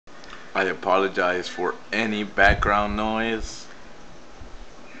I apologize for any background noise.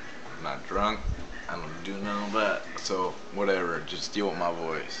 I'm not drunk. I don't do none of that. So whatever, just deal with my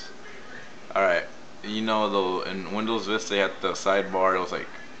voice. Alright, you know though in Windows Vista they had the sidebar. It was like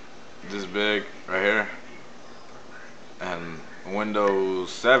this big right here. And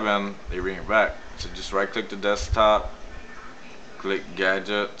Windows 7 they bring it back. So just right click the desktop, click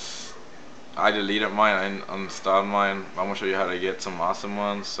gadgets. I deleted mine, I uninstalled mine. I'm gonna show you how to get some awesome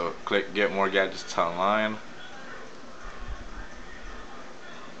ones. So click get more gadgets online.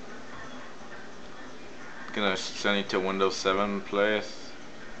 Gonna send you to Windows 7 place.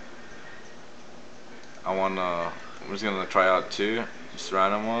 I'm just gonna try out two, just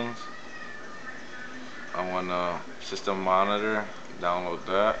random ones. I want system monitor, download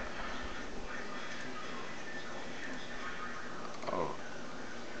that. Oh,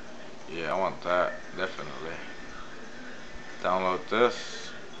 yeah, I want that, definitely. Download this.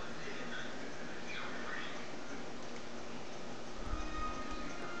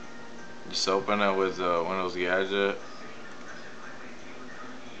 Just open it with Windows Gadget.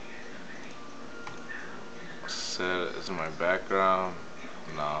 Set it as my background.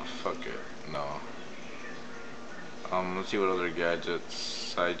 Nah, fuck it, no. Let's see what other gadgets.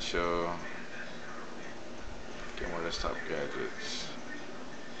 Sideshow. Get more desktop gadgets.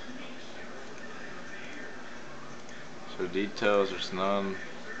 So details, there's none.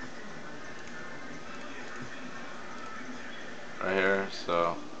 Right here,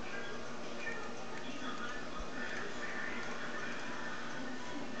 so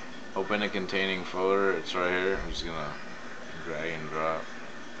open a containing folder, it's right here. I'm just gonna drag and drop.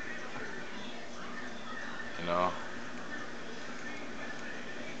 You know.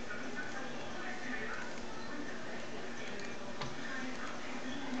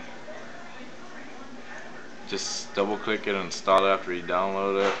 Just double click it and install it after you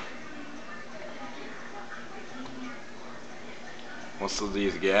download it. Most of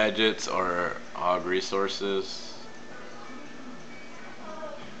these gadgets are hog resources.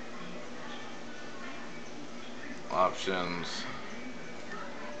 Options.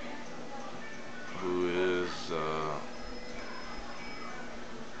 Who is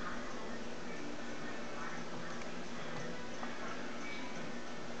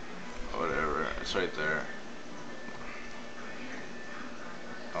whatever, it's right there.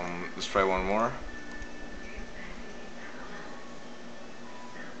 Let's try one more.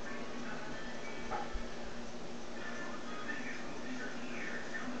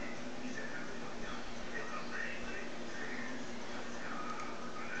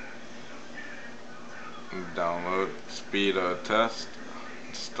 Download, speed test,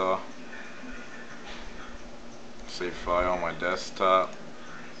 install, save file on my desktop.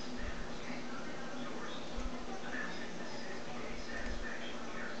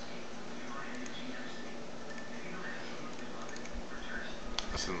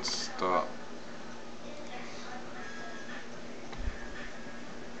 Let's install.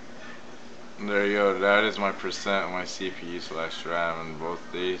 There you go, that is my percent of my CPU/RAM in both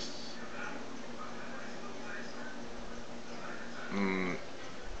these.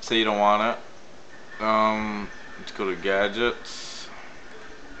 Say you don't want it. Let's go to gadgets.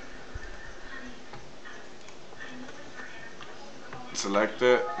 Select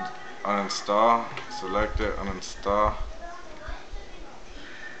it, uninstall. Select it, uninstall.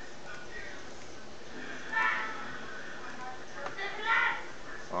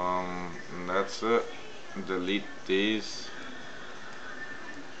 And that's it. Delete these.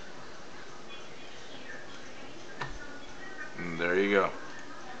 And there you go.